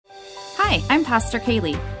Hi, I'm Pastor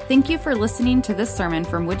Kaylee. Thank you for listening to this sermon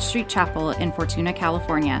from Wood Street Chapel in Fortuna,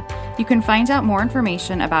 California. You can find out more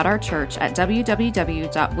information about our church at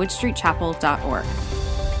www.woodstreetchapel.org.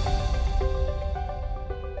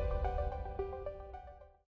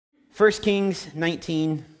 1 Kings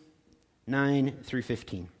 19, 9 through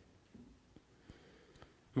 15.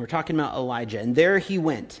 We're talking about Elijah. And there he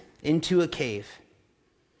went into a cave,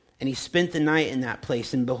 and he spent the night in that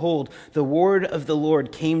place. And behold, the word of the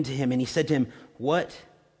Lord came to him, and he said to him, "What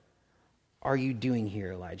are you doing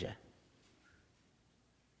here, Elijah?"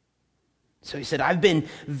 So he said, "I've been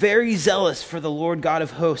very zealous for the Lord God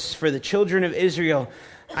of hosts, for the children of Israel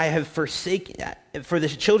have forsaken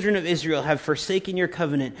your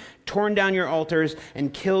covenant, torn down your altars,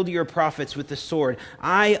 and killed your prophets with the sword.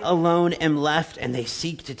 I alone am left, and they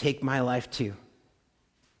seek to take my life too."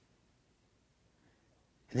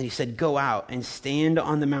 And then he said, "Go out and stand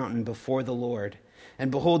on the mountain before the Lord." And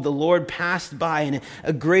behold, the Lord passed by, and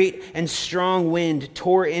a great and strong wind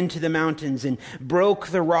tore into the mountains and broke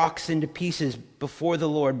the rocks into pieces before the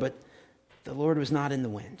Lord, but the Lord was not in the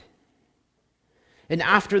wind. And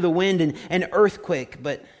after the wind, an earthquake,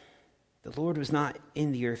 but the Lord was not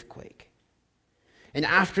in the earthquake. And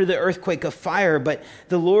after the earthquake, a fire, but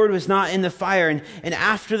the Lord was not in the fire. And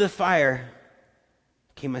after the fire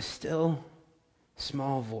came a still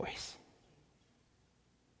small voice.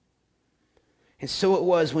 And so it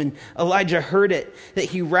was when Elijah heard it that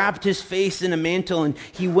he wrapped his face in a mantle, and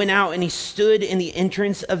he went out and he stood in the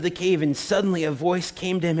entrance of the cave. And suddenly a voice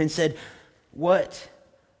came to him and said, "What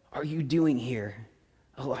are you doing here,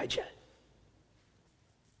 Elijah?"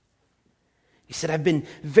 He said, "I've been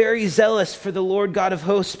very zealous for the Lord God of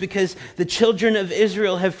hosts, because the children of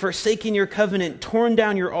Israel have forsaken your covenant, torn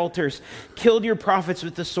down your altars, killed your prophets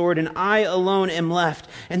with the sword, and I alone am left,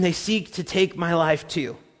 and they seek to take my life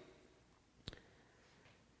too."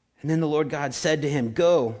 And then the Lord God said to him,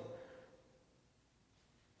 "Go,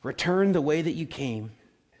 return the way that you came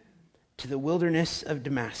to the wilderness of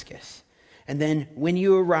Damascus, and then when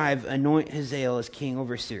you arrive, anoint Hazael as king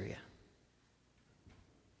over Syria."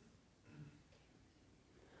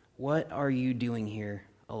 What are you doing here,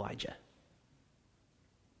 Elijah?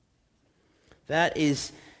 That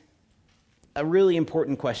is a really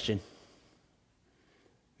important question.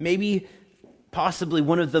 Maybe, possibly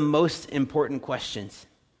one of the most important questions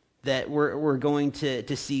that we're going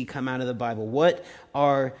to see come out of the Bible. What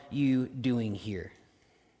are you doing here?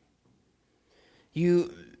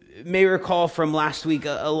 You may recall from last week,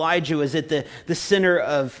 Elijah was at the center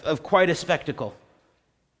of quite a spectacle.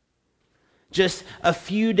 Just a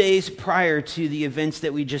few days prior to the events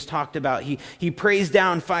that we just talked about, he prays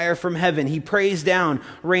down fire from heaven. He prays down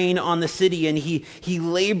rain on the city, and he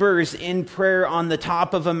labors in prayer on the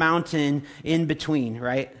top of a mountain in between,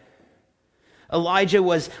 right? Elijah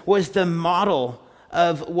was the model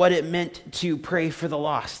of what it meant to pray for the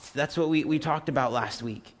lost. That's what we talked about last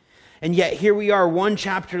week. And yet here we are, one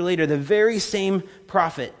chapter later, the very same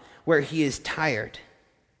prophet, where he is tired.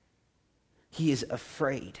 He is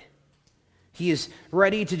afraid. He is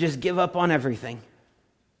ready to just give up on everything.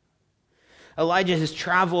 Elijah has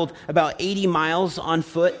traveled about 80 miles on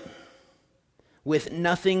foot with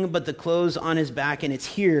nothing but the clothes on his back, and it's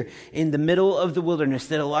here in the middle of the wilderness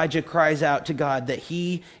that Elijah cries out to God that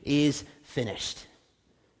he is finished.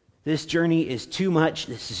 This journey is too much.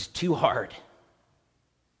 This is too hard.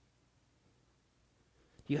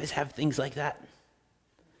 You guys have things like that?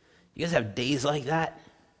 You guys have days like that?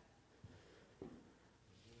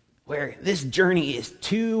 Where this journey is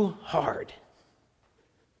too hard,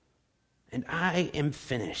 and I am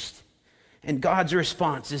finished. And God's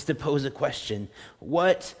response is to pose a question: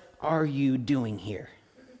 what are you doing here?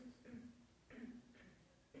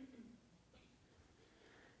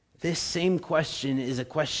 This same question is a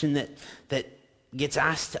question that gets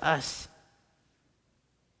asked to us.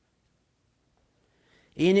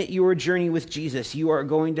 In your journey with Jesus, you are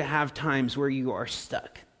going to have times where you are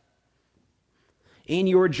stuck. In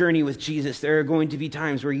your journey with Jesus, there are going to be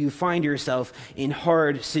times where you find yourself in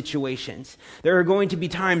hard situations. There are going to be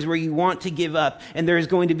times where you want to give up, and there is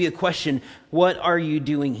going to be a question: what are you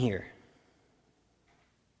doing here?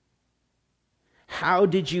 How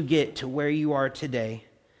did you get to where you are today,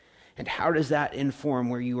 and how does that inform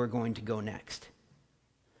where you are going to go next?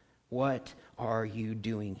 What are you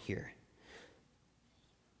doing here?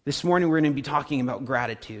 This morning we're going to be talking about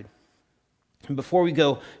gratitude. And before we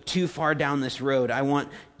go too far down this road, I want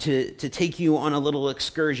to take you on a little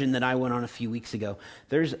excursion that I went on a few weeks ago.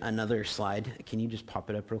 There's another slide. Can you just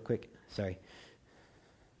pop it up real quick? Sorry.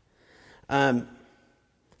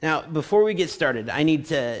 Now, before we get started, I need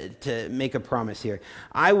to make a promise here.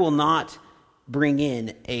 I will not bring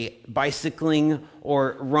in a bicycling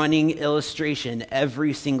or running illustration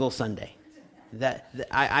every single Sunday.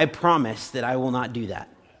 I promise that I will not do that,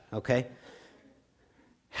 okay?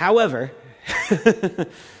 However,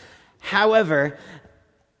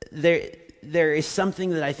 there is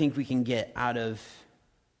something that I think we can get out of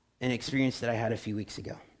an experience that I had a few weeks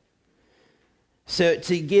ago. So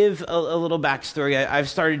to give a little backstory, I've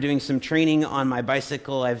started doing some training on my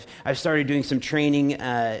bicycle. I've started doing some training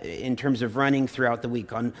in terms of running throughout the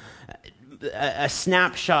week. On a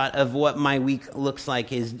snapshot of what my week looks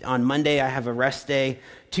like is on Monday I have a rest day.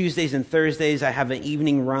 Tuesdays and Thursdays I have an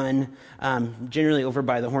evening run, generally over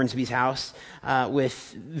by the Hornsby's house,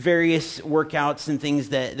 with various workouts and things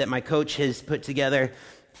that my coach has put together.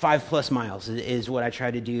 5+ miles is what I try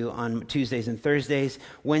to do on Tuesdays and Thursdays.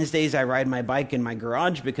 Wednesdays, I ride my bike in my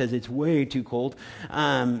garage because it's way too cold.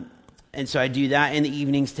 And so I do that in the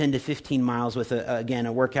evenings, 10 to 15 miles with,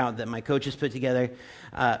 a workout that my coach has put together.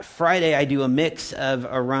 Friday, I do a mix of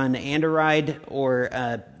a run and a ride,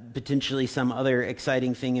 or potentially some other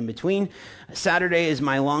exciting thing in between. Saturday is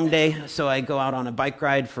my long day, so I go out on a bike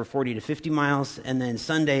ride for 40 to 50 miles. And then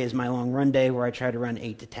Sunday is my long run day, where I try to run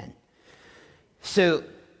 8 to 10. So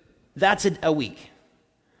that's a week.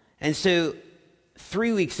 And so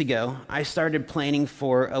 3 weeks ago, I started planning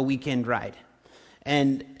for a weekend ride.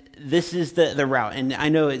 And this is the route. And I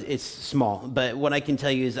know it's small, but what I can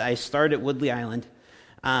tell you is I start at Woodley Island,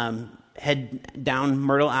 head down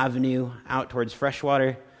Myrtle Avenue out towards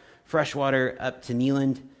Freshwater up to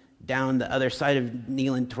Kneeland, down the other side of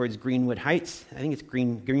Kneeland towards Greenwood Heights. I think it's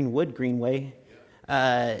Greenway.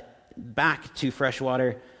 Back to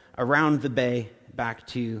Freshwater, around the bay, back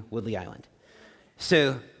to Woodley Island.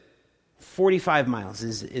 So 45 miles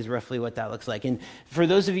is roughly what that looks like. And for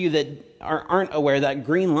those of you that aren't aware, that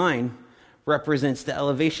green line represents the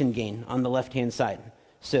elevation gain on the left-hand side.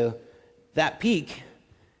 So that peak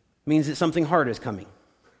means that something hard is coming.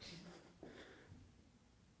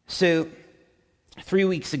 So 3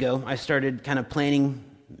 weeks ago, I started kind of planning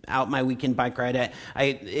out my weekend bike ride.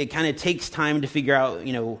 It kind of takes time to figure out,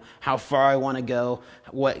 how far I want to go,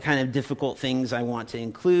 what kind of difficult things I want to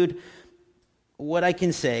include. What I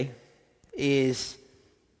can say is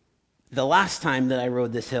the last time that I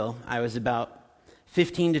rode this hill, I was about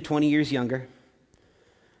 15 to 20 years younger,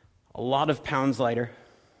 a lot of pounds lighter,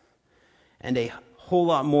 and a whole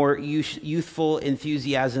lot more youthful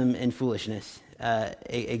enthusiasm and foolishness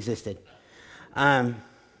existed. And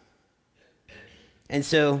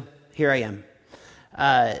so here I am.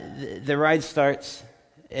 The ride starts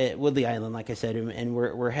at Woodley Island, like I said, and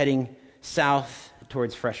we're heading south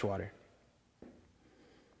towards Freshwater.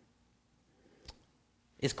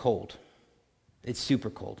 It's cold. It's super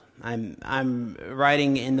cold. I'm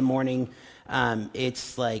riding in the morning.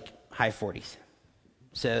 It's like high 40s,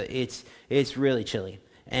 so it's really chilly.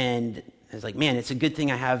 And I was like, man, it's a good thing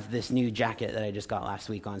I have this new jacket that I just got last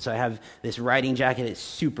week on. So I have this riding jacket. It's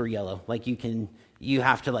super yellow. Like you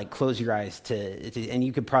have to like close your eyes and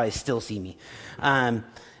you could probably still see me.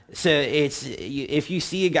 So if you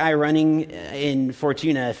see a guy running in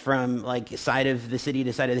Fortuna from like side of the city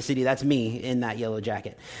to side of the city, that's me in that yellow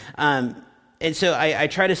jacket. And so I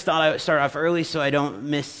try to start off early so I don't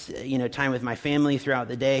miss time with my family throughout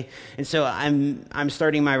the day. And so I'm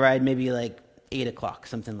starting my ride maybe like 8 o'clock,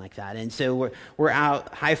 something like that. And so we're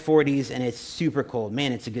out high 40s and it's super cold.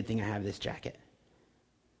 Man, it's a good thing I have this jacket.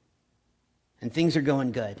 And things are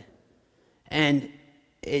going good. And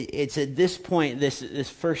it's at this point, this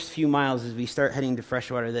first few miles as we start heading to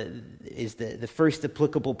Freshwater, that is the first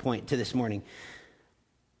applicable point to this morning.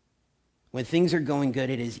 When things are going good,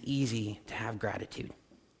 it is easy to have gratitude.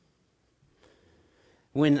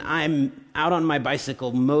 When I'm out on my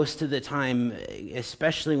bicycle, most of the time,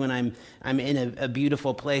 especially when I'm in a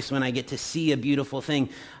beautiful place, when I get to see a beautiful thing,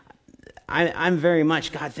 I'm very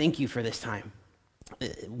much, God, thank you for this time.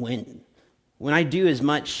 When I do as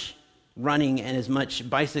much running and as much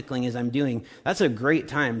bicycling as I'm doing, that's a great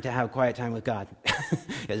time to have quiet time with God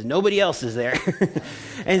because nobody else is there.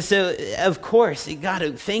 And so, of course,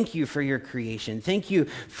 God, thank you for your creation. Thank you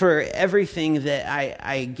for everything that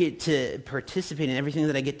I get to participate in, everything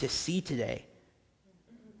that I get to see today.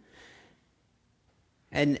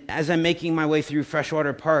 And as I'm making my way through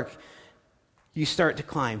Freshwater Park, you start to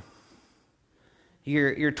climb.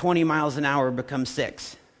 Your 20 miles an hour becomes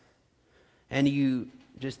 6. And you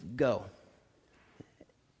just go.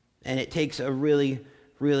 And it takes a really,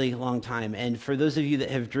 really long time. And for those of you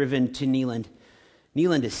that have driven to Kneeland,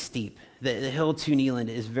 Kneeland is steep. The hill to Kneeland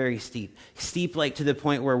is very steep. Steep like to the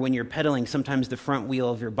point where when you're pedaling, sometimes the front wheel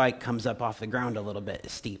of your bike comes up off the ground a little bit.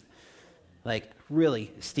 It's steep. Like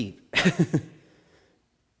really steep.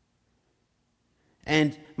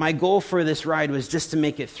 And my goal for this ride was just to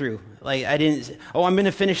make it through. Like, I didn't, I'm going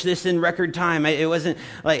to finish this in record time. It wasn't,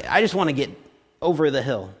 like, I just want to get over the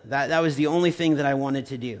hill. That was the only thing that I wanted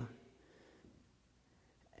to do.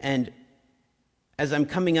 And as I'm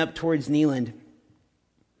coming up towards Kneeland,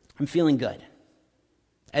 I'm feeling good.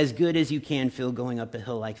 As good as you can feel going up a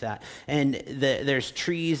hill like that. And there's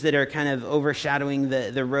trees that are kind of overshadowing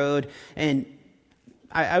the road. And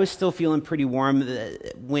I was still feeling pretty warm.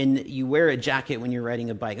 When you wear a jacket when you're riding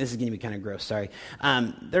a bike, this is going to be kind of gross, sorry.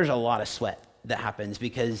 There's a lot of sweat that happens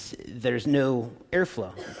because there's no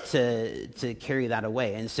airflow to carry that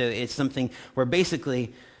away. And so it's something where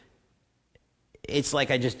basically it's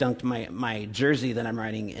like I just dunked my jersey that I'm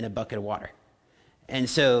riding in a bucket of water. And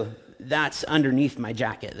so that's underneath my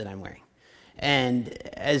jacket that I'm wearing. And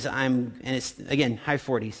it's, again, high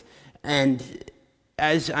 40s. And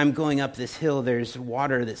as I'm going up this hill, there's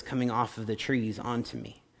water that's coming off of the trees onto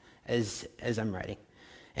me as I'm riding.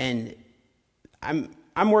 And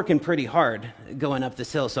I'm working pretty hard going up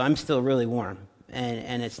this hill, so I'm still really warm,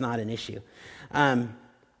 and it's not an issue.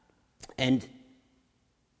 And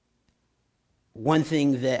one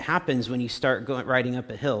thing that happens when you start riding up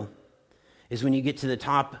a hill is when you get to the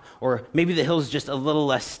top, or maybe the hill's just a little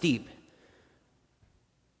less steep.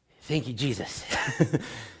 Thank you, Jesus.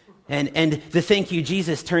 And the thank you,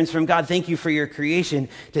 Jesus, turns from God, thank you for your creation,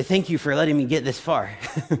 to thank you for letting me get this far.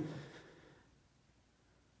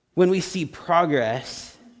 When we see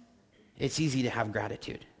progress, it's easy to have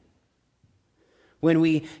gratitude. When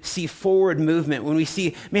we see forward movement, when we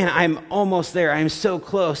see, man, I'm almost there, I'm so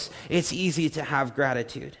close, it's easy to have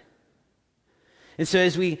gratitude. And so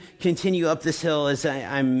as we continue up this hill, as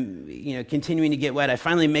I'm continuing to get wet, I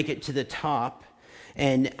finally make it to the top.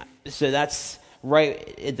 And so that's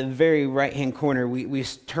right at the very right-hand corner. We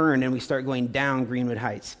turn and we start going down Greenwood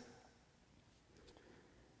Heights.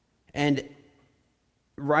 And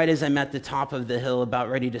right as I'm at the top of the hill, about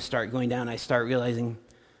ready to start going down, I start realizing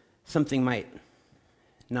something might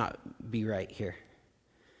not be right here.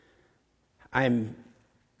 I'm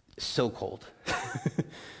so cold.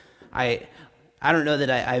 I don't know that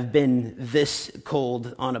I've been this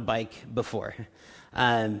cold on a bike before.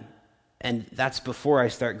 And that's before I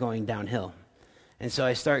start going downhill. And so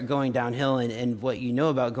I start going downhill, and what you know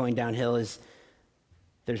about going downhill is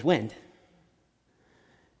there's wind.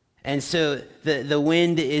 And so the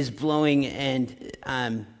wind is blowing, and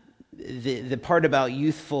the part about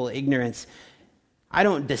youthful ignorance, I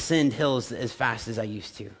don't descend hills as fast as I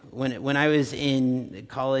used to. When I was in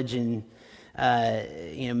college and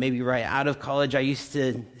maybe right out of college, I used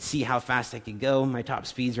to see how fast I could go. My top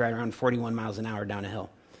speed's right around 41 miles an hour down a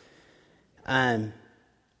hill.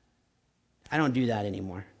 I don't do that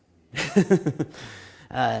anymore.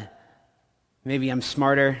 Maybe I'm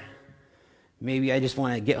smarter. Maybe I just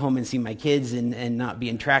want to get home and see my kids and not be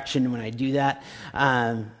in traction when I do that.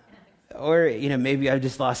 Or maybe I've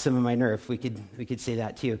just lost some of my nerve. We could say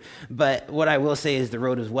that too. But what I will say is the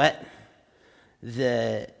road was wet.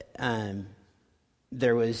 There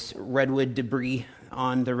was redwood debris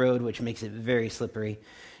on the road, which makes it very slippery.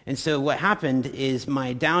 And so what happened is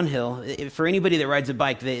my downhill, for anybody that rides a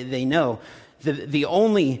bike, they know the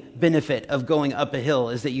only benefit of going up a hill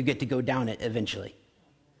is that you get to go down it eventually.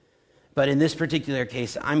 But in this particular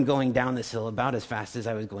case, I'm going down this hill about as fast as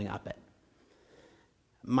I was going up it.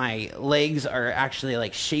 My legs are actually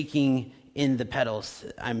like shaking in the pedals.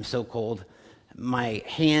 I'm so cold. My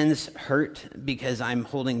hands hurt because I'm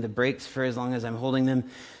holding the brakes for as long as I'm holding them.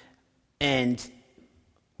 And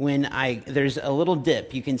there's a little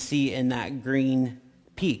dip you can see in that green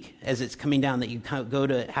peak as it's coming down that you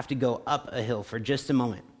have to go up a hill for just a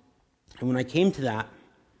moment. And when I came to that,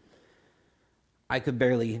 I could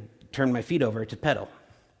barely turn my feet over to pedal.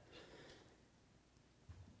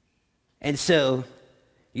 And so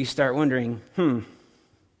you start wondering,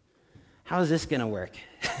 how is this going to work?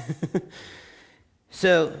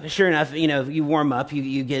 So sure enough, you warm up,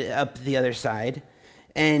 you get up the other side,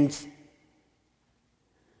 and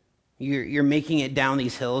you're making it down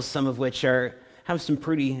these hills, some of which have some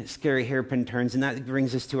pretty scary hairpin turns, and that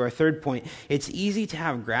brings us to our third point. It's easy to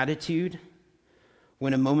have gratitude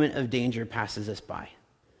when a moment of danger passes us by,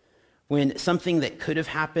 when something that could have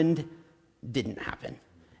happened didn't happen.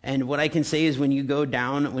 And what I can say is when you go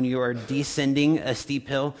down, when you are descending a steep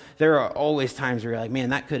hill, there are always times where you're like, man,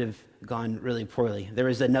 that could have gone really poorly. There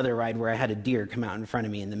was another ride where I had a deer come out in front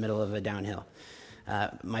of me in the middle of a downhill.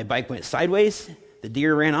 My bike went sideways. The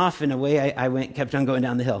deer ran off, and away I kept on going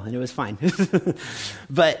down the hill, and it was fine.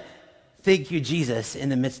 But thank you, Jesus, in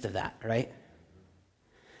the midst of that, right?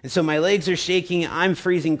 And so my legs are shaking. I'm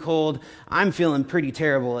freezing cold. I'm feeling pretty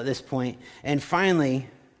terrible at this point. And finally,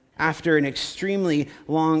 After an extremely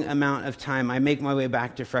long amount of time, I make my way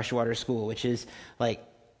back to Freshwater School, which is like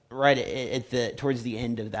right at towards the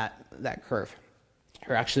end of that curve,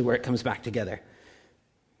 or actually where it comes back together.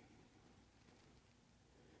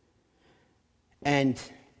 And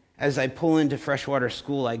as I pull into Freshwater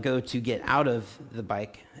School, I go to get out of the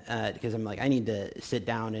bike because I'm like, I need to sit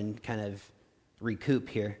down and kind of recoup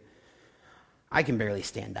here. I can barely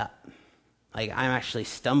stand up. Like, I'm actually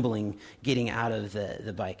stumbling getting out of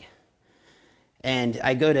the bike. And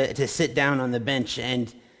I go to sit down on the bench,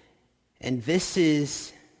 and this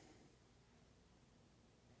is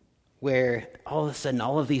where all of a sudden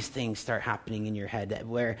all of these things start happening in your head,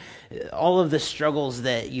 where all of the struggles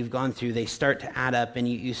that you've gone through, they start to add up, and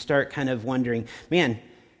you start kind of wondering, man,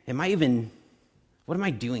 what am I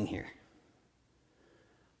doing here?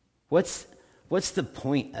 What's the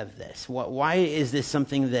point of this? Why is this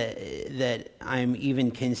something that I'm even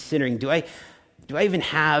considering? Do I even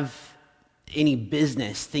have any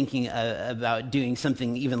business thinking about doing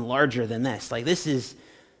something even larger than this? Like,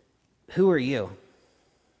 who are you?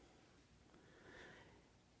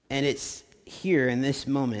 And it's here in this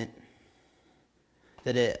moment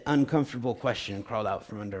that an uncomfortable question crawled out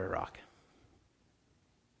from under a rock.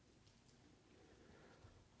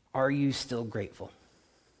 Are you still grateful?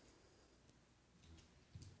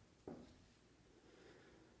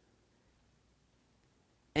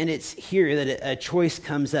 And it's here that a choice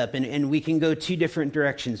comes up, and we can go two different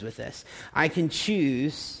directions with this. I can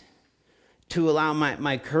choose to allow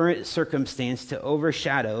my current circumstance to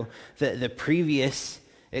overshadow the previous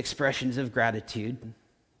expressions of gratitude,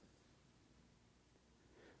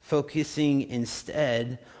 focusing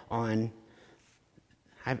instead on,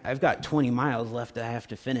 I've got 20 miles left that I have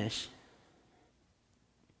to finish.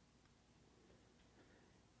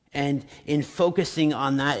 And in focusing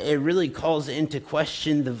on that, it really calls into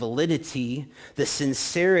question the validity, the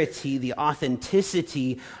sincerity, the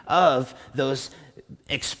authenticity of those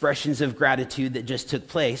expressions of gratitude that just took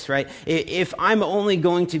place, right? If I'm only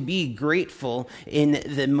going to be grateful in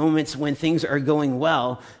the moments when things are going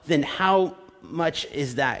well, then how much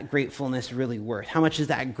is that gratefulness really worth? How much is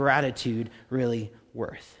that gratitude really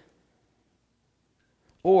worth?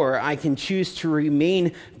 Or I can choose to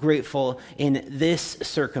remain grateful in this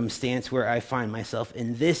circumstance where I find myself,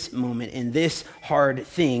 in this moment, in this hard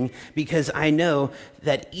thing, because I know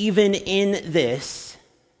that even in this,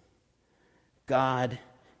 God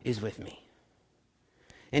is with me.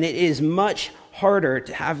 And it is much harder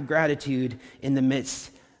to have gratitude in the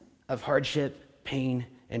midst of hardship, pain,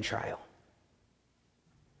 and trial.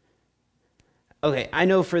 Okay, I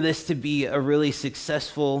know for this to be a really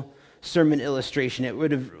successful sermon illustration, it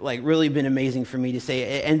would have really been amazing for me to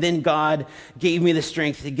say, and then God gave me the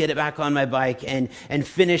strength to get it back on my bike and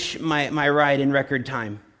finish my ride in record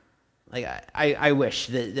time. I wish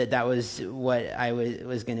that was what I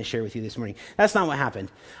was going to share with you this morning. That's not what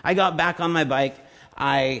happened. I got back on my bike.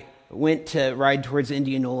 I went to ride towards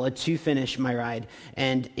Indianola to finish my ride,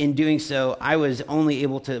 and in doing so, I was only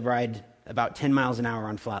able to ride about 10 miles an hour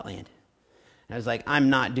on flat land. I was like, I'm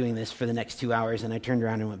not doing this for the next 2 hours, and I turned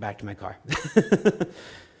around and went back to my car.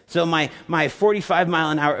 So my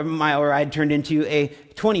 45-mile ride turned into a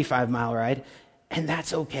 25-mile ride, and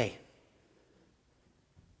that's okay.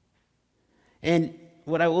 And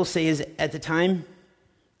what I will say is, at the time,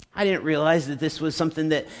 I didn't realize that this was something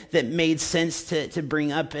that made sense to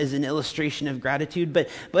bring up as an illustration of gratitude, but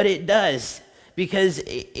it does. Because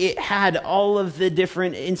it had all of the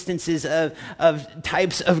different instances of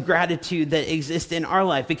types of gratitude that exist in our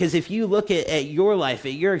life. Because if you look at your life,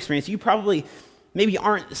 at your experience, you probably maybe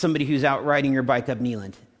aren't somebody who's out riding your bike up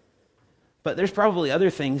Kneeland. But there's probably other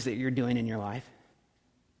things that you're doing in your life.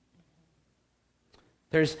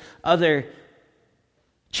 There's other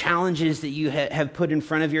challenges that you have put in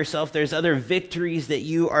front of yourself. There's other victories that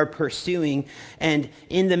you are pursuing. And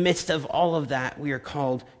in the midst of all of that, we are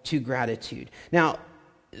called to gratitude. Now,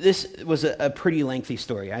 this was a pretty lengthy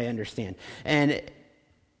story, I understand. And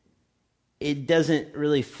it doesn't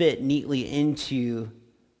really fit neatly into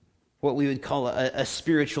what we would call a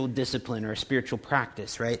spiritual discipline or a spiritual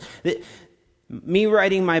practice, right? Me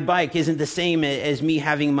riding my bike isn't the same as me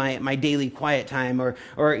having my daily quiet time or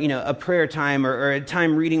a prayer time or a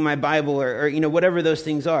time reading my Bible or whatever those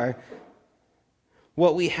things are.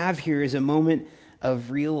 What we have here is a moment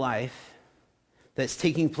of real life that's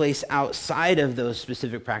taking place outside of those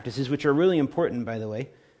specific practices, which are really important, by the way.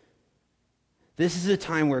 This is a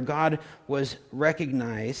time where God was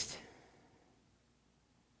recognized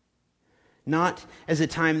not as a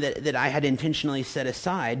time that I had intentionally set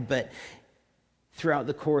aside, but throughout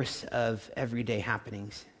the course of everyday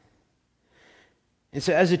happenings. And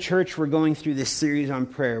so as a church, we're going through this series on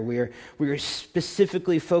prayer. We are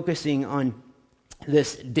specifically focusing on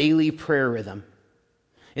this daily prayer rhythm.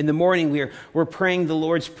 In the morning, we're praying the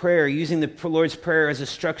Lord's Prayer, using the Lord's Prayer as a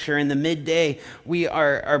structure. In the midday, we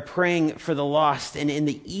are praying for the lost. And in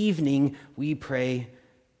the evening, we pray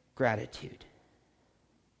gratitude.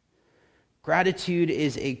 Gratitude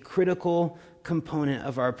is a critical component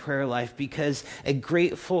of our prayer life because a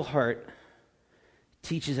grateful heart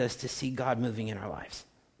teaches us to see God moving in our lives.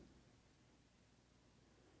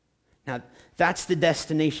 Now, that's the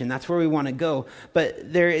destination. That's where we want to go.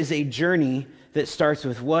 But there is a journey that starts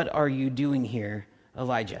with, what are you doing here,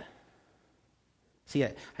 Elijah? See,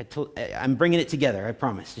 I'm bringing it together, I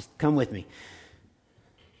promise. Just come with me.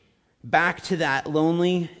 Back to that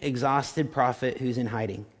lonely, exhausted prophet who's in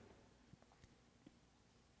hiding.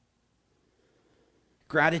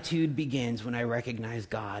 Gratitude begins when I recognize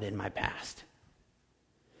God in my past.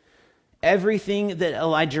 Everything that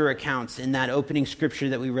Elijah recounts in that opening scripture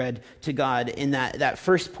that we read to God, in that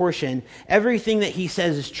first portion, everything that he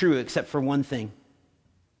says is true except for one thing.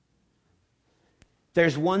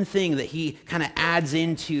 There's one thing that he kind of adds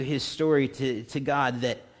into his story to God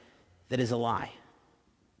that is a lie.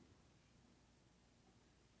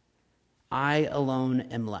 I alone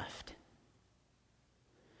am left.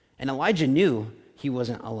 And Elijah knew he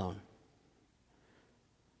wasn't alone.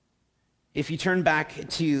 If you turn back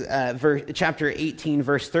to chapter 18,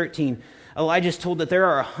 verse 13, Elijah's told that there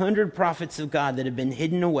are 100 prophets of God that have been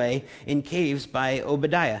hidden away in caves by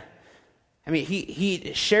Obadiah. I mean,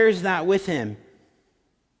 he shares that with him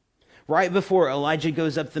right before Elijah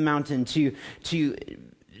goes up the mountain to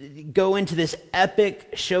go into this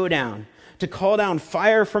epic showdown, to call down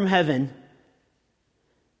fire from heaven.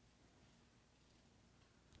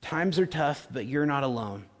 Times are tough, but you're not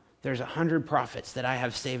alone. There's 100 prophets that I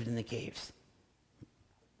have saved in the caves.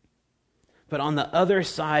 But on the other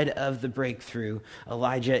side of the breakthrough,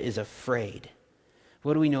 Elijah is afraid.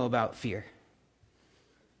 What do we know about fear?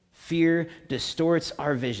 Fear distorts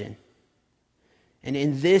our vision. And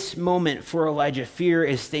in this moment for Elijah, fear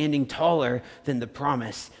is standing taller than the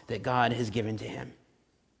promise that God has given to him.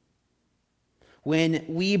 When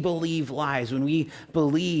we believe lies, when we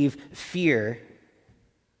believe fear,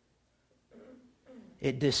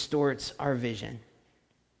 it distorts our vision.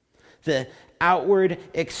 The outward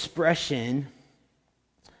expression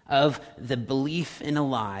of the belief in a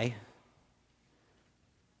lie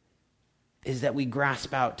is that we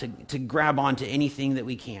grasp out to grab onto anything that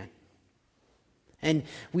we can. And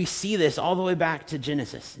we see this all the way back to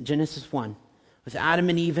Genesis 1, with Adam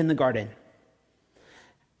and Eve in the garden.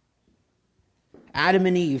 Adam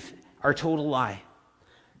and Eve are told a lie.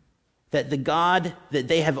 That the God that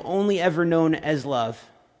they have only ever known as love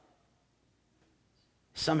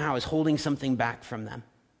somehow is holding something back from them.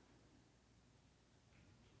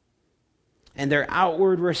 And their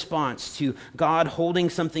outward response to God holding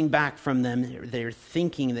something back from them, they're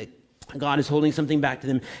thinking that God is holding something back to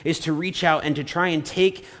them, is to reach out and to try and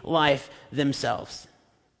take life themselves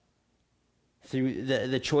through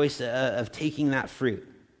the choice of taking that fruit.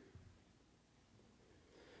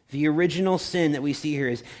 The original sin that we see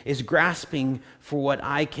here is grasping for what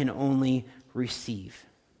I can only receive.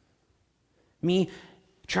 Me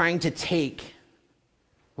trying to take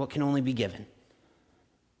what can only be given.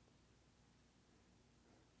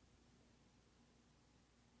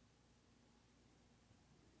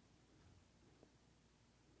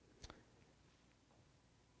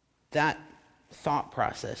 That thought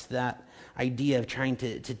process, that idea of trying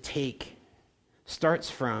to take, starts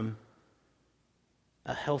from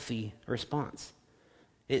a healthy response.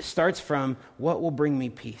 It starts from what will bring me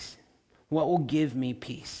peace, what will give me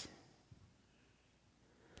peace.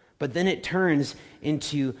 But then it turns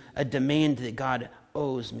into a demand that God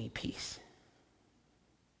owes me peace.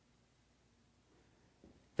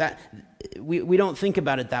 That we don't think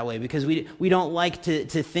about it that way because we don't like to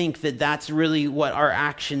think that that's really what our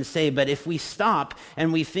actions say. But if we stop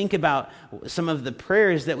and we think about some of the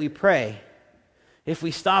prayers that we pray, if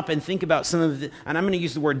we stop and think about some of the, and I'm going to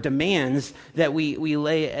use the word demands, that we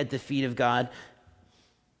lay at the feet of God,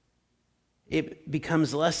 it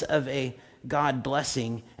becomes less of a God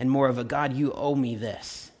blessing and more of a God, you owe me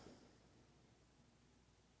this.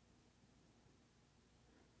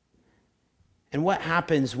 And what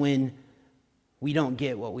happens when we don't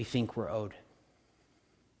get what we think we're owed?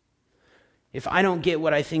 If I don't get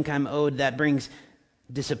what I think I'm owed, that brings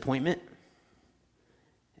disappointment.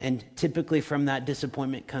 And typically from that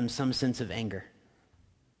disappointment comes some sense of anger.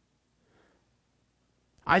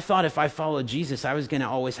 I thought if I followed Jesus, I was going to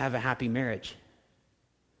always have a happy marriage.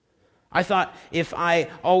 I thought if I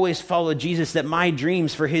always followed Jesus that my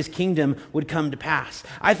dreams for his kingdom would come to pass.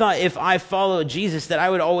 I thought if I followed Jesus that I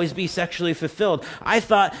would always be sexually fulfilled. I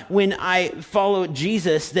thought when I followed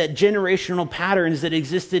Jesus that generational patterns that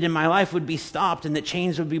existed in my life would be stopped and that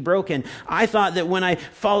chains would be broken. I thought that when I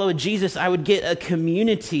followed Jesus I would get a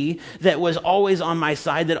community that was always on my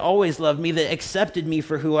side, that always loved me, that accepted me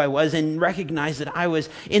for who I was and recognized that I was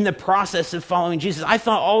in the process of following Jesus. I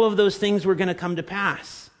thought all of those things were going to come to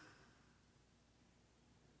pass.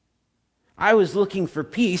 I was looking for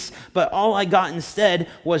peace, but all I got instead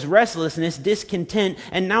was restlessness, discontent,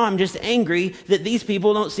 and now I'm just angry that these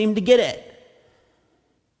people don't seem to get it.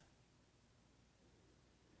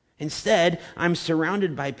 Instead, I'm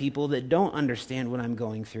surrounded by people that don't understand what I'm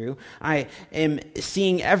going through. I am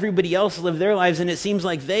seeing everybody else live their lives, and it seems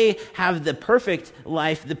like they have the perfect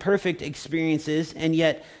life, the perfect experiences, and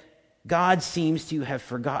yet God seems to have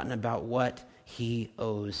forgotten about what he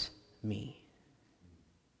owes me.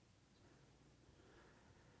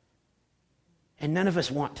 And none of us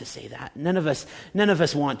want to say that. None of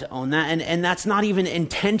us want to own that. And that's not even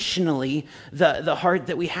intentionally the heart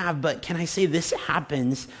that we have. But can I say this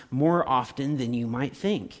happens more often than you might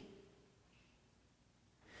think?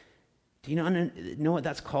 Do you know what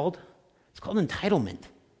that's called? It's called entitlement.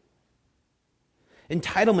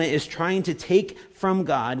 Entitlement is trying to take from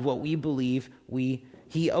God what we believe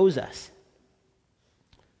he owes us.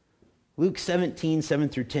 Luke 17, 7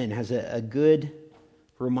 through 10 has a good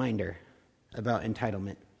reminder about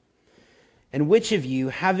entitlement. And which of you,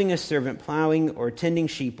 having a servant plowing or tending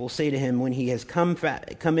sheep, will say to him when he has come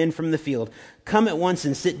in from the field, "Come at once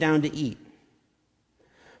and sit down to eat"?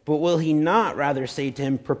 But will he not rather say to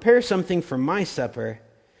him, "Prepare something for my supper,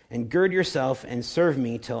 and gird yourself and serve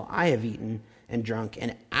me till I have eaten and drunk,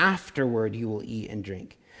 and afterward you will eat and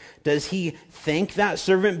drink"? Does he thank that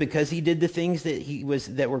servant because he did the things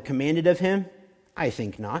that were commanded of him? I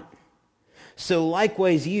think not. So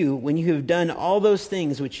likewise you, when you have done all those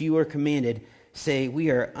things which you were commanded, say,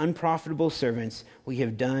 "We are unprofitable servants. We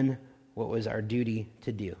have done what was our duty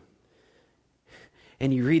to do."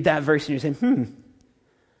 And you read that verse and you're saying,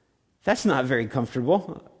 that's not very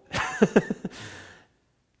comfortable.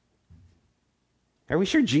 Are we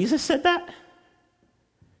sure Jesus said that?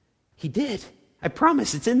 He did. I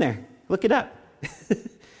promise it's in there. Look it up.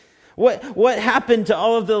 What happened to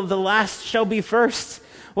all of the last shall be first?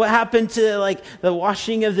 What happened to like the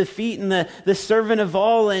washing of the feet and the servant of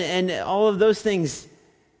all and all of those things?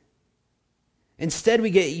 Instead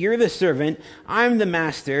we get, you're the servant, I'm the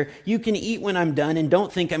master, you can eat when I'm done, and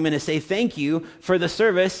don't think I'm going to say thank you for the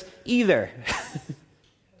service either.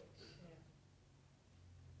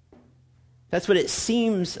 That's what it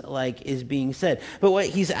seems like is being said. But what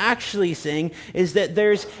he's actually saying is that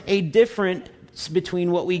there's a difference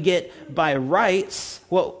between what we get by rights,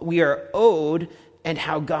 what we are owed, and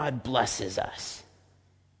how God blesses us.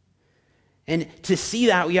 And to see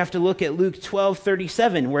that, we have to look at Luke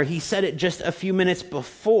 12:37, where he said it just a few minutes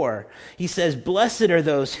before. He says, "Blessed are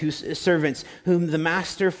those servants whom the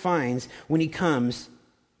master finds when he comes."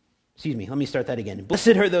 Excuse me, let me start that again. "Blessed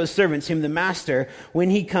are those servants whom the master,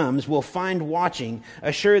 when he comes, will find watching.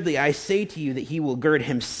 Assuredly, I say to you that he will gird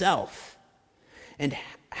himself and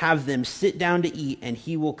have them sit down to eat, and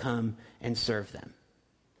he will come and serve them."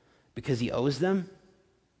 Because he owes them?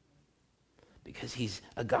 Because he's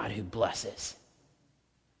a God who blesses.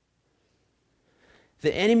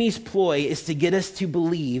 The enemy's ploy is to get us to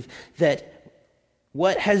believe that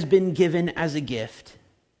what has been given as a gift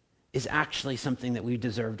is actually something that we've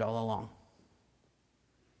deserved all along.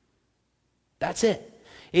 That's it.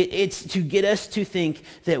 It's to get us to think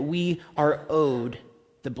that we are owed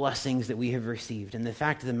the blessings that we have received. And the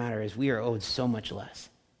fact of the matter is we are owed so much less.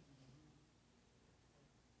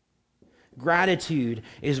 Gratitude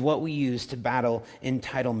is what we use to battle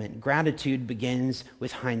entitlement. Gratitude begins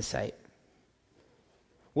with hindsight.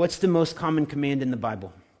 What's the most common command in the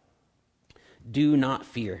Bible? Do not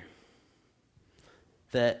fear.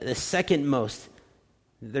 The second most,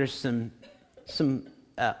 there's some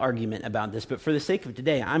argument about this, but for the sake of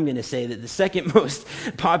today, I'm going to say that the second most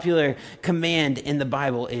popular command in the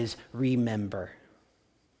Bible is remember.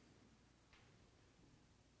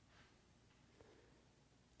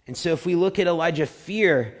 And so if we look at Elijah,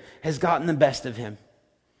 fear has gotten the best of him.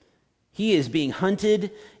 He is being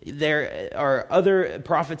hunted. There are other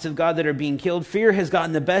prophets of God that are being killed. Fear has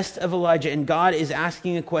gotten the best of Elijah, and God is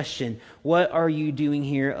asking a question. What are you doing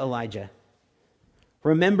here, Elijah?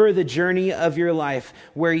 Remember the journey of your life,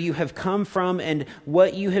 where you have come from and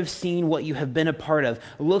what you have seen, what you have been a part of.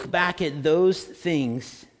 Look back at those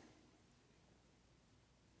things,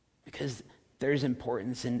 because there's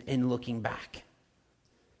importance in looking back.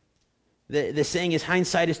 The saying is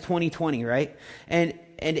hindsight is 20/20, right? And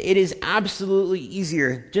it is absolutely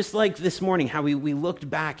easier, just like this morning, how we looked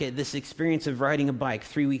back at this experience of riding a bike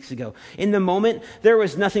 3 weeks ago. In the moment, there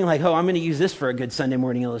was nothing like, oh, I'm going to use this for a good Sunday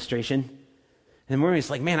morning illustration. In the morning, it's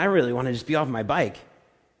like, man, I really want to just be off my bike.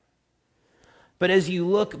 But as you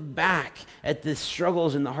look back at the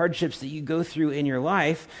struggles and the hardships that you go through in your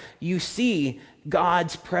life, you see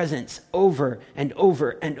God's presence over and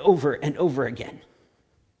over and over and over again.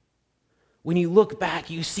 When you look back,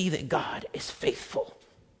 you see that God is faithful.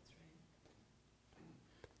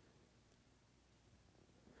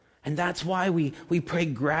 And that's why we pray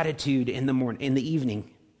gratitude in the evening.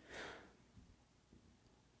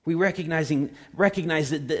 We recognize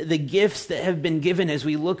that the gifts that have been given as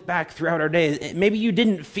we look back throughout our day. Maybe you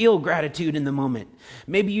didn't feel gratitude in the moment.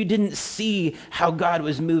 Maybe you didn't see how God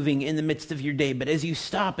was moving in the midst of your day. But as you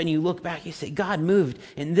stop and you look back, you say, God moved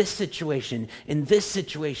in this situation, in this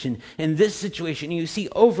situation, in this situation. And you see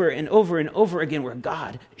over and over and over again where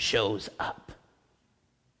God shows up.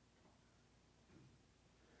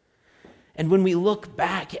 And when we look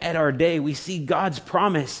back at our day, we see God's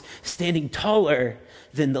promise standing taller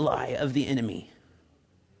than the lie of the enemy.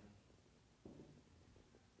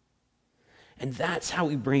 And that's how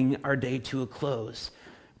we bring our day to a close,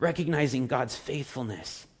 recognizing God's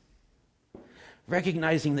faithfulness,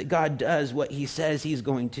 recognizing that God does what he says he's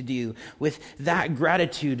going to do. With that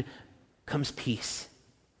gratitude comes peace.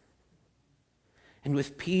 And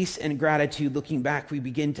with peace and gratitude looking back, we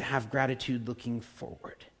begin to have gratitude looking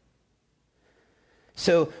forward.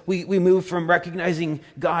 So we move from recognizing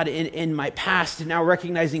God in my past to now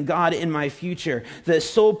recognizing God in my future. The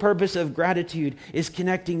sole purpose of gratitude is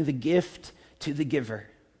connecting the gift to the giver.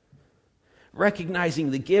 Recognizing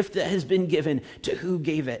the gift that has been given to who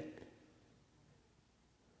gave it.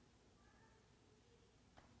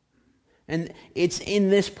 And it's in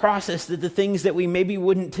this process that the things that we maybe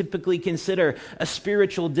wouldn't typically consider a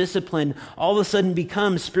spiritual discipline all of a sudden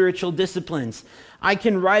become spiritual disciplines. I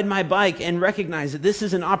can ride my bike and recognize that this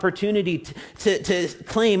is an opportunity to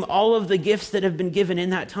claim all of the gifts that have been given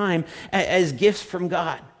in that time as gifts from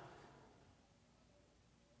God.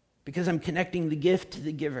 Because I'm connecting the gift to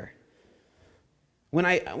the giver. When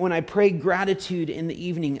I pray gratitude in the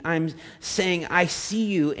evening, I'm saying, I see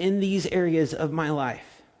you in these areas of my life.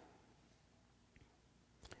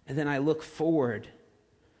 And then I look forward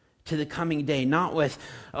to the coming day, not with,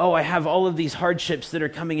 oh, I have all of these hardships that are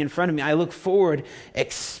coming in front of me. I look forward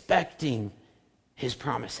expecting his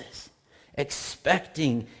promises,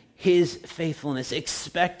 expecting his faithfulness,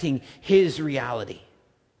 expecting his reality,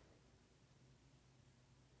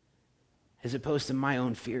 as opposed to my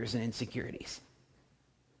own fears and insecurities.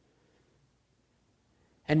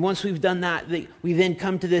 And once we've done that, we then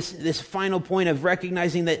come to this final point of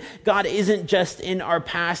recognizing that God isn't just in our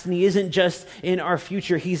past and he isn't just in our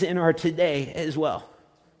future, he's in our today as well.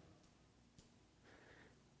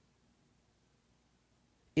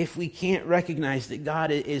 If we can't recognize that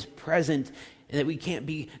God is present and that we can't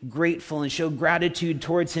be grateful and show gratitude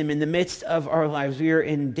towards him in the midst of our lives, we are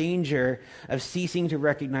in danger of ceasing to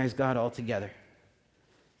recognize God altogether.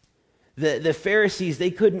 The Pharisees,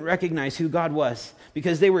 they couldn't recognize who God was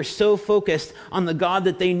because they were so focused on the God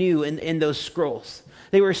that they knew in those scrolls.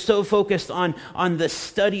 They were so focused on the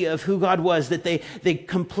study of who God was that they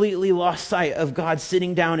completely lost sight of God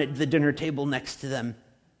sitting down at the dinner table next to them.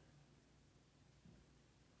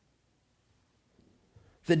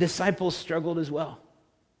 The disciples struggled as well.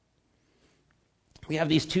 We have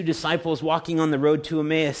these two disciples walking on the road to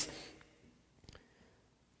Emmaus.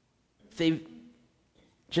 They've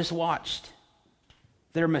just watched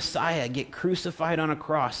their Messiah get crucified on a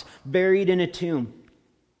cross, buried in a tomb.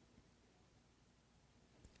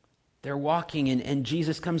 They're walking and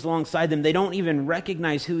Jesus comes alongside them. They don't even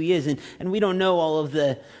recognize who he is. And we don't know all of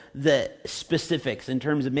the specifics in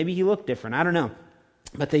terms of maybe he looked different. I don't know.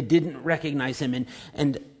 But they didn't recognize him.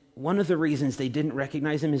 And one of the reasons they didn't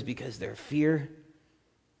recognize him is because their fear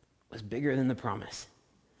was bigger than the promise.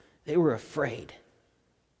 They were afraid.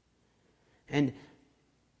 And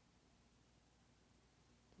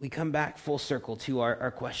we come back full circle to our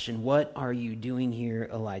question, what are you doing here,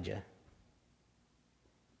 Elijah?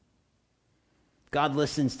 God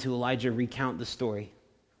listens to Elijah recount the story.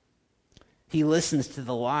 He listens to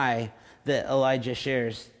the lie that Elijah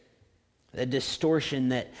shares, the distortion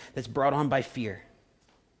that's brought on by fear.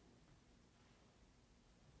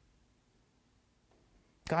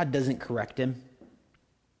 God doesn't correct him.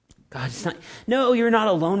 God's not, no, you're not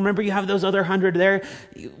alone. Remember, you have those other 100 there.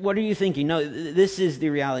 What are you thinking? No, this is the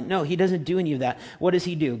reality. No, he doesn't do any of that. What does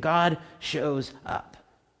he do? God shows up.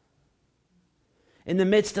 In the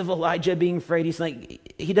midst of Elijah being afraid,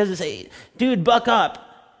 he doesn't say, dude, buck up.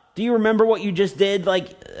 Do you remember what you just did like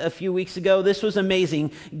a few weeks ago? This was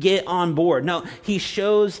amazing. Get on board. No, he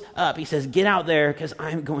shows up. He says, get out there because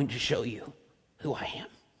I'm going to show you who I am.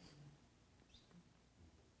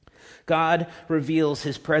 God reveals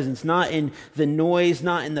his presence, not in the noise,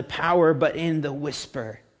 not in the power, but in the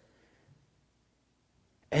whisper.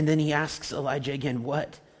 And then he asks Elijah again,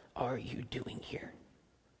 what are you doing here?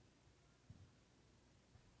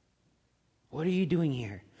 What are you doing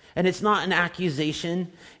here? And it's not an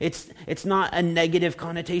accusation. It's not a negative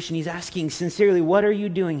connotation. He's asking sincerely, what are you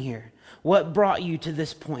doing here? What brought you to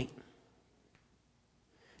this point?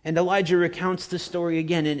 And Elijah recounts the story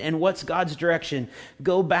again. And what's God's direction?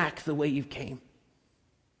 Go back the way you came.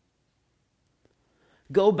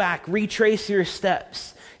 Go back, retrace your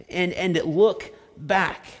steps, and look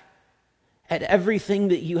back at everything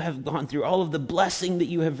that you have gone through, all of the blessing that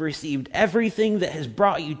you have received, everything that has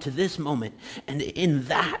brought you to this moment. And in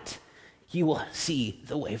that, you will see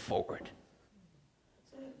the way forward.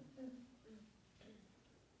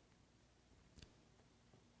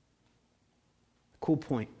 Cool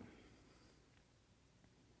point.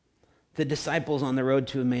 The disciples on the road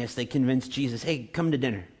to Emmaus, they convinced Jesus, hey, come to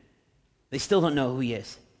dinner. They still don't know who he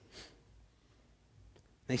is.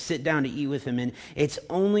 They sit down to eat with him, and it's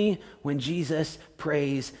only when Jesus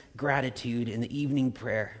prays gratitude in the evening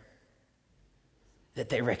prayer that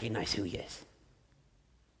they recognize who he is.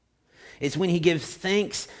 It's when he gives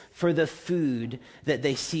thanks for the food that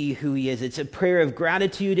they see who he is. It's a prayer of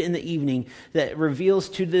gratitude in the evening that reveals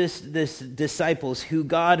to this disciples who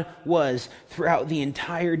God was throughout the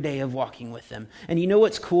entire day of walking with them. And you know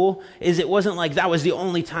what's cool? Is it wasn't like that was the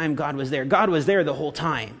only time God was there. God was there the whole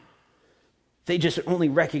time. They just only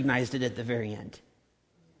recognized it at the very end.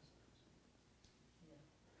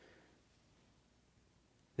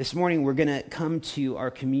 This morning we're going to come to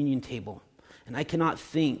our communion table. And I cannot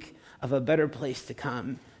think of a better place to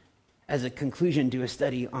come as a conclusion to a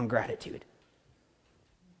study on gratitude.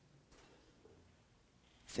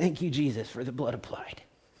 Thank you, Jesus, for the blood applied.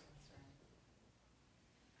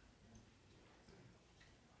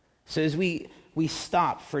 So as we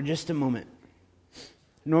stop for just a moment,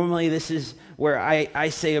 normally this is where I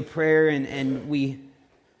say a prayer and we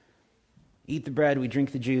eat the bread, we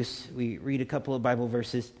drink the juice, we read a couple of Bible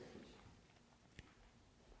verses.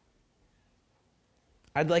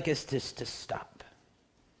 I'd like us to stop.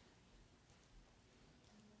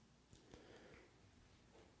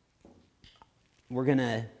 We're going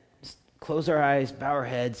to close our eyes, bow our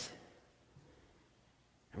heads,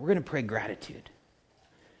 and we're going to pray gratitude.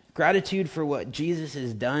 Gratitude for what Jesus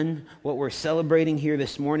has done, what we're celebrating here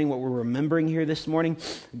this morning, what we're remembering here this morning.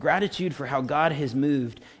 Gratitude for how God has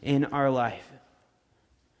moved in our life.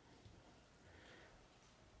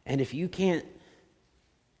 And if you can't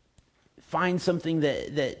find something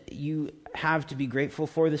that you have to be grateful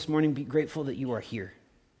for this morning, be grateful that you are here.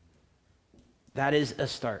 That is a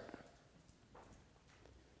start.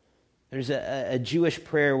 There's a Jewish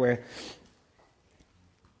prayer where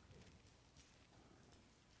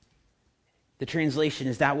the translation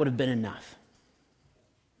is, that would have been enough.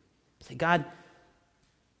 Say, God,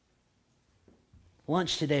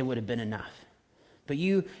 lunch today would have been enough. But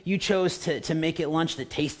you chose to make it lunch that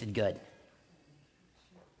tasted good.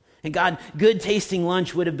 And God, good tasting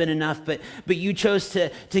lunch would have been enough, but you chose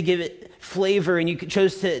to give it flavor, and you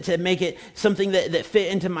chose to make it something that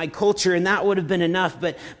fit into my culture, and that would have been enough.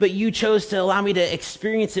 But you chose to allow me to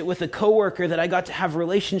experience it with a coworker that I got to have a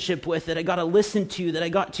relationship with, that I got to listen to, that I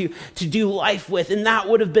got to do life with, and that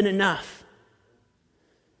would have been enough.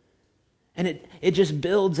 And it just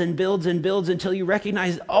builds and builds and builds until you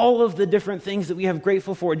recognize all of the different things that we have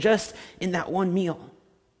grateful for just in that one meal.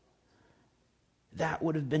 That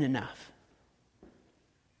would have been enough.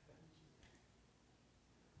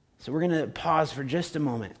 So we're going to pause for just a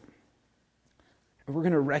moment. And we're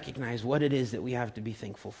going to recognize what it is that we have to be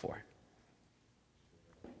thankful for.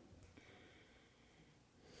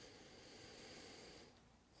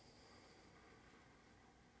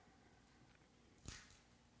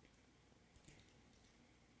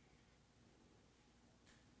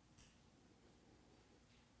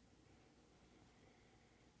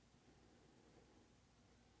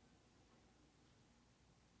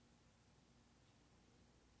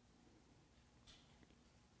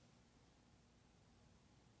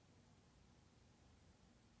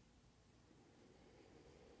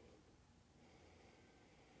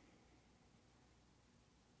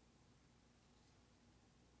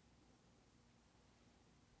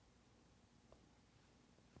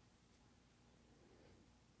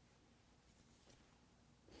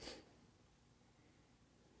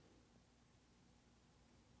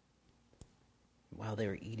 while they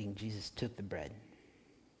were eating, Jesus took the bread.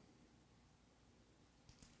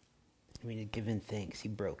 And when he had given thanks, he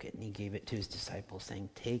broke it and he gave it to his disciples, saying,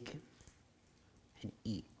 "Take and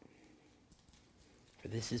eat, for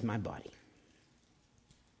this is my body."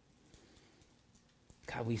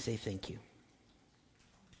 God, we say thank you.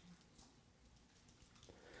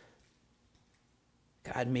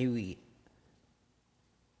 God, may we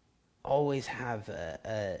always have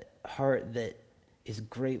a heart that is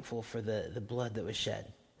grateful for the blood that was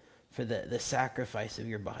shed, for the sacrifice of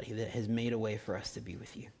your body that has made a way for us to be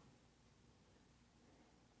with you.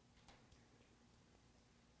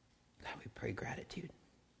 God, we pray gratitude.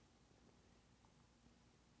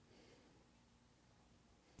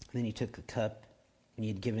 And then he took the cup and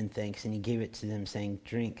he had given thanks and he gave it to them, saying,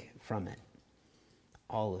 "Drink from it,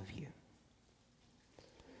 all of you.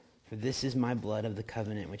 For this is my blood of the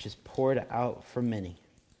covenant, which is poured out for many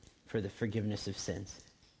for the forgiveness of sins."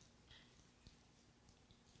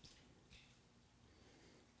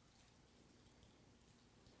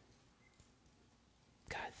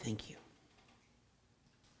 God, thank you.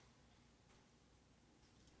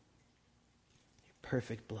 Your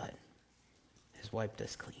perfect blood has wiped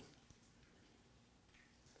us clean.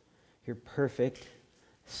 Your perfect,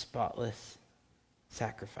 spotless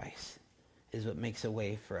sacrifice is what makes a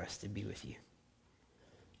way for us to be with you.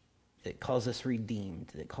 That calls us redeemed,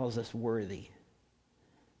 that calls us worthy.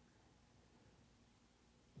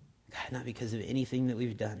 God, not because of anything that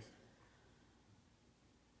we've done.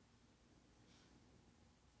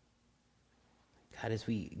 God, as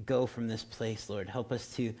we go from this place, Lord, help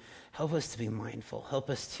us to be mindful. Help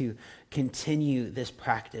us to continue this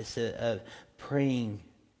practice of praying,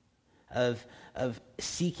 of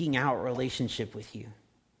seeking out relationship with you.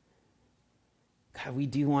 God, we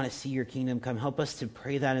do want to see your kingdom come. Help us to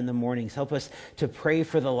pray that in the mornings. Help us to pray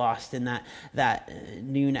for the lost in that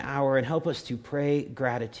noon hour. And help us to pray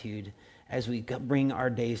gratitude as we bring our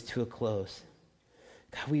days to a close.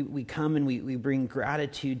 God, we come and we bring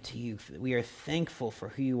gratitude to you. We are thankful for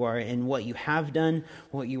who you are and what you have done,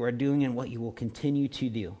 what you are doing, and what you will continue to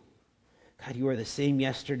do. God, you are the same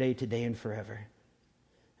yesterday, today, and forever.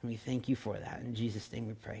 And we thank you for that. In Jesus' name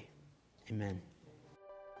we pray. Amen.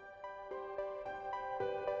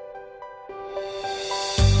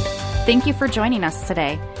 Thank you for joining us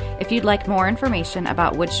today. If you'd like more information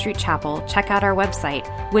about Wood Street Chapel, check out our website,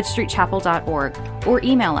 woodstreetchapel.org, or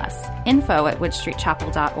email us,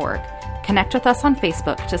 info@woodstreetchapel.org. Connect with us on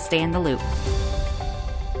Facebook to stay in the loop.